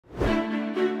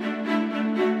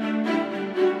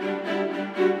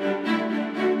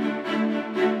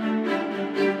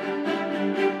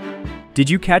Did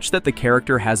you catch that the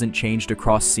character hasn't changed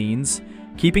across scenes?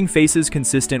 Keeping faces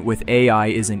consistent with AI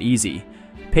isn't easy.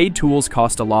 Paid tools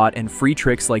cost a lot, and free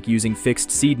tricks like using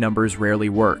fixed seed numbers rarely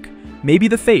work. Maybe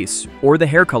the face or the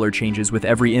hair color changes with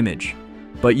every image.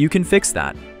 But you can fix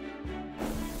that.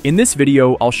 In this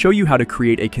video, I'll show you how to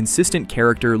create a consistent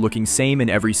character looking same in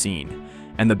every scene.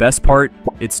 And the best part,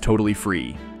 it's totally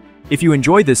free. If you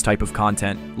enjoy this type of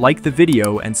content, like the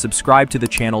video and subscribe to the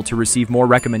channel to receive more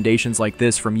recommendations like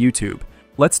this from YouTube.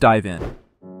 Let's dive in.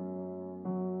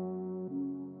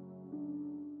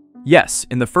 Yes,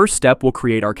 in the first step, we'll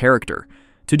create our character.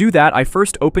 To do that, I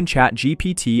first open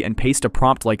ChatGPT and paste a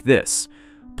prompt like this.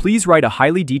 Please write a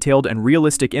highly detailed and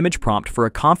realistic image prompt for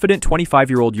a confident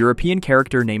 25-year-old European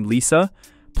character named Lisa.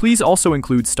 Please also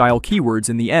include style keywords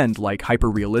in the end like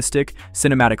hyper-realistic,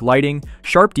 cinematic lighting,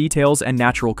 sharp details, and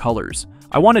natural colors.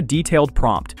 I want a detailed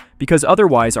prompt, because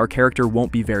otherwise our character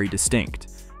won't be very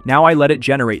distinct. Now I let it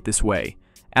generate this way.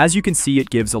 As you can see, it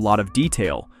gives a lot of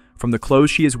detail, from the clothes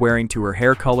she is wearing to her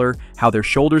hair color, how their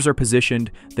shoulders are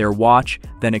positioned, their watch,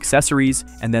 then accessories,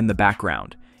 and then the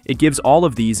background. It gives all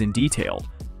of these in detail.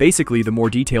 Basically, the more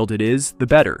detailed it is, the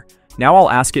better. Now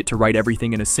I'll ask it to write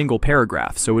everything in a single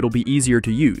paragraph, so it'll be easier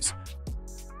to use.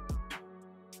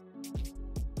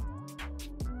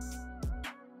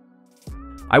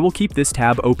 I will keep this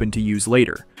tab open to use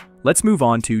later. Let's move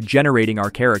on to generating our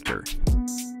character.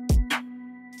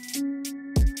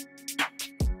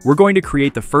 We're going to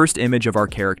create the first image of our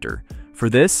character. For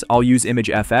this, I'll use Image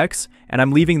FX, and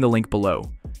I'm leaving the link below.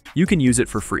 You can use it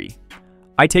for free.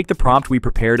 I take the prompt we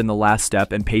prepared in the last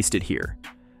step and paste it here.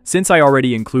 Since I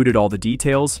already included all the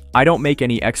details, I don't make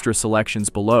any extra selections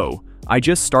below. I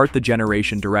just start the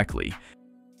generation directly.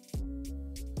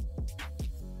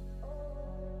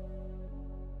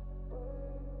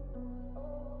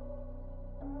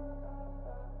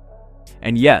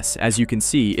 And yes, as you can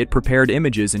see, it prepared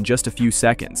images in just a few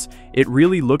seconds. It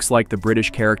really looks like the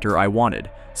British character I wanted.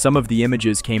 Some of the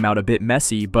images came out a bit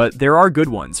messy, but there are good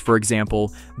ones. For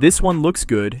example, this one looks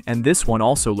good, and this one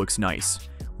also looks nice.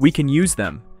 We can use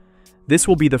them. This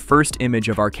will be the first image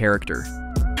of our character.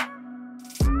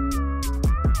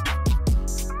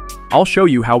 I'll show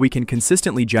you how we can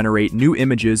consistently generate new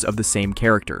images of the same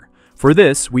character. For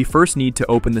this, we first need to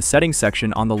open the settings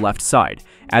section on the left side.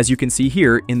 As you can see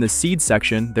here, in the seed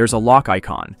section, there's a lock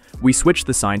icon. We switch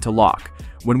the sign to lock.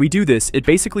 When we do this, it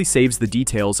basically saves the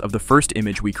details of the first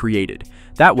image we created.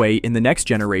 That way, in the next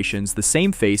generations, the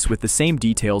same face with the same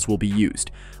details will be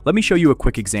used. Let me show you a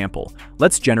quick example.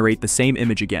 Let's generate the same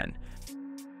image again.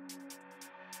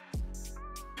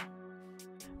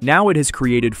 Now it has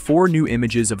created 4 new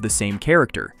images of the same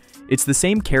character. It's the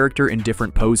same character in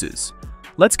different poses.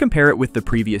 Let's compare it with the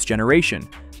previous generation.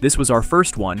 This was our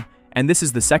first one, and this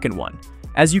is the second one.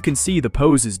 As you can see, the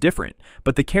pose is different,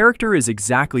 but the character is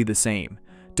exactly the same.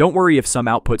 Don't worry if some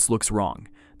outputs looks wrong.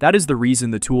 That is the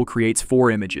reason the tool creates 4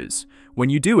 images. When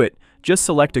you do it, just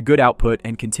select a good output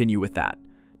and continue with that.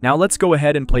 Now let's go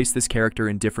ahead and place this character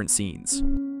in different scenes.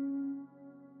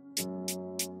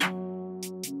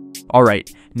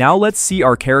 Alright, now let's see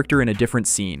our character in a different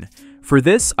scene. For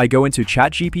this, I go into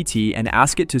ChatGPT and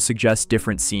ask it to suggest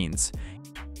different scenes.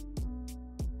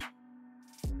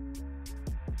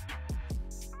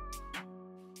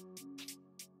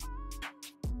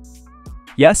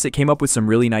 Yes, it came up with some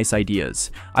really nice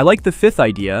ideas. I like the 5th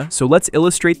idea, so let's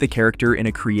illustrate the character in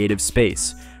a creative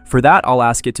space. For that, I'll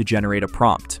ask it to generate a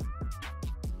prompt.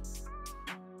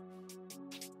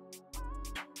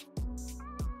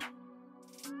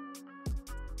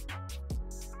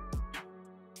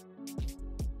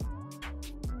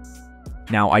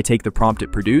 Now I take the prompt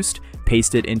it produced,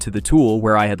 paste it into the tool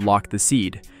where I had locked the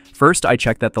seed. First, I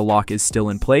check that the lock is still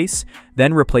in place,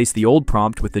 then replace the old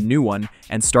prompt with the new one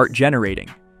and start generating.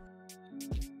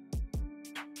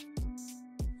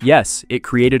 Yes, it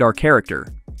created our character.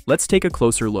 Let's take a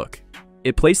closer look.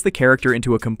 It placed the character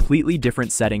into a completely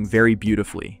different setting very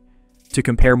beautifully. To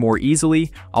compare more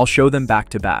easily, I'll show them back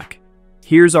to back.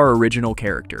 Here's our original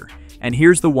character, and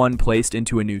here's the one placed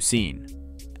into a new scene.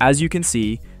 As you can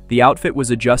see, the outfit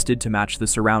was adjusted to match the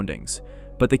surroundings,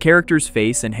 but the character's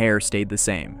face and hair stayed the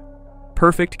same.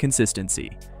 Perfect consistency.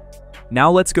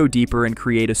 Now let's go deeper and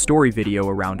create a story video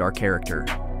around our character.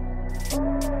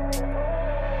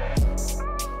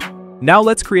 Now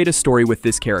let's create a story with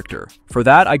this character. For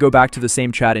that, I go back to the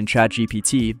same chat in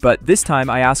ChatGPT, but this time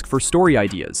I ask for story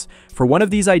ideas. For one of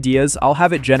these ideas, I'll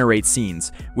have it generate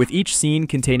scenes, with each scene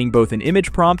containing both an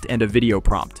image prompt and a video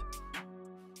prompt.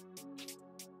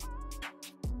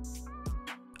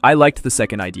 I liked the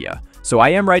second idea, so I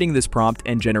am writing this prompt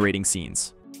and generating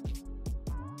scenes.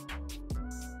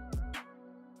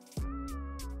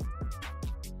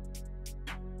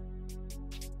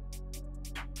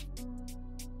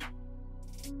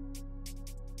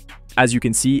 As you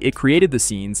can see, it created the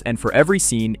scenes, and for every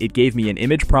scene, it gave me an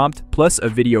image prompt plus a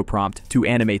video prompt to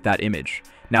animate that image.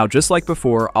 Now, just like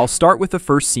before, I'll start with the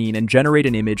first scene and generate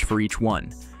an image for each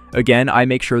one. Again, I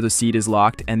make sure the seed is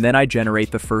locked, and then I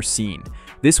generate the first scene.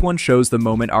 This one shows the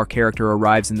moment our character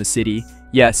arrives in the city.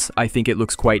 Yes, I think it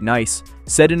looks quite nice.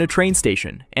 Set in a train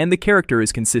station, and the character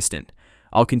is consistent.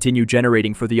 I'll continue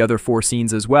generating for the other 4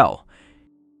 scenes as well.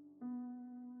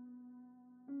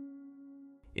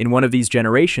 In one of these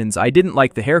generations, I didn't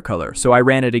like the hair color, so I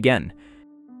ran it again.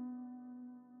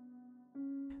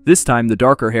 This time, the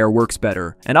darker hair works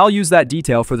better, and I'll use that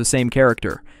detail for the same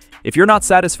character. If you're not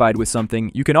satisfied with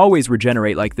something, you can always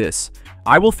regenerate like this.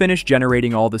 I will finish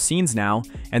generating all the scenes now,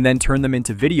 and then turn them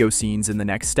into video scenes in the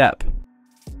next step.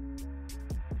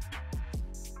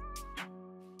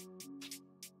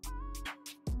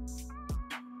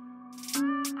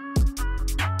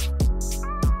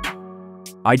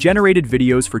 I generated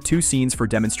videos for 2 scenes for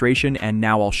demonstration, and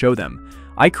now I'll show them.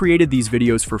 I created these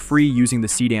videos for free using the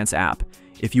Seedance app.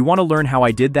 If you want to learn how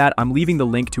I did that, I'm leaving the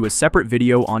link to a separate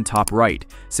video on top right.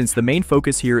 Since the main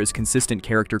focus here is consistent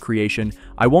character creation,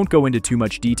 I won't go into too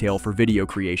much detail for video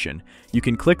creation. You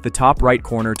can click the top right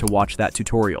corner to watch that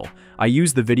tutorial. I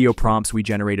used the video prompts we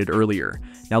generated earlier.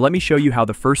 Now let me show you how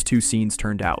the first 2 scenes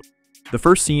turned out. The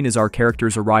first scene is our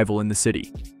character's arrival in the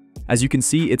city. As you can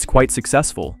see, it's quite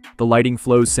successful. The lighting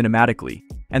flows cinematically,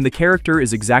 and the character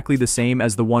is exactly the same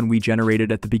as the one we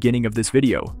generated at the beginning of this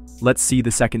video. Let's see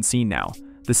the second scene now.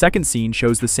 The second scene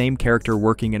shows the same character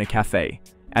working in a cafe.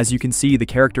 As you can see, the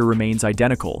character remains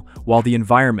identical, while the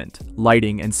environment,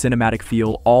 lighting, and cinematic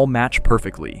feel all match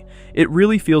perfectly. It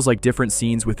really feels like different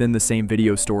scenes within the same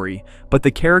video story, but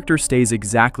the character stays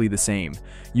exactly the same.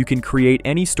 You can create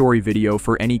any story video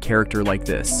for any character like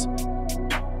this.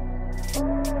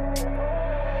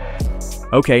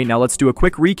 Okay, now let's do a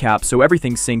quick recap so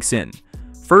everything sinks in.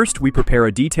 First, we prepare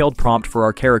a detailed prompt for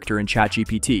our character in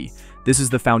ChatGPT. This is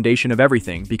the foundation of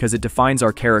everything because it defines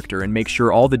our character and makes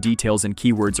sure all the details and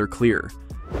keywords are clear.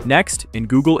 Next, in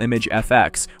Google Image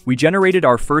FX, we generated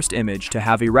our first image to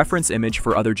have a reference image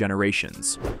for other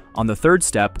generations. On the third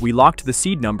step, we locked the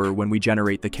seed number when we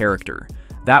generate the character.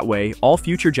 That way, all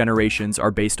future generations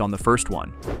are based on the first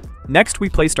one. Next, we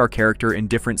placed our character in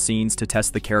different scenes to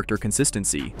test the character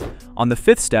consistency. On the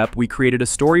fifth step, we created a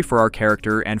story for our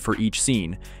character, and for each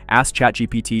scene, asked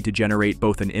ChatGPT to generate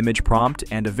both an image prompt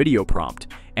and a video prompt,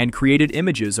 and created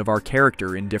images of our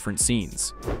character in different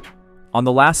scenes. On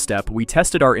the last step, we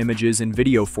tested our images in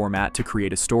video format to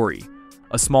create a story.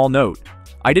 A small note,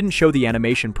 I didn't show the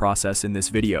animation process in this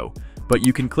video, but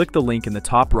you can click the link in the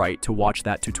top right to watch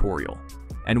that tutorial.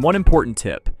 And one important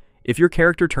tip, if your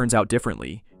character turns out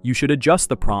differently, you should adjust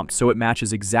the prompt so it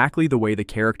matches exactly the way the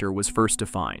character was first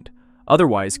defined.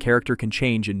 Otherwise, character can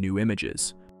change in new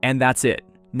images. And that's it.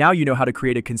 Now you know how to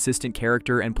create a consistent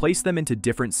character and place them into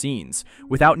different scenes,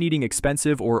 without needing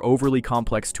expensive or overly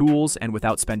complex tools and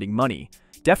without spending money.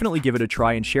 Definitely give it a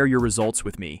try and share your results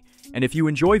with me. And if you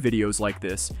enjoy videos like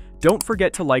this, don't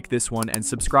forget to like this one and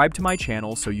subscribe to my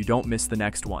channel so you don't miss the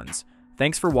next ones.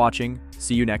 Thanks for watching,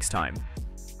 see you next time.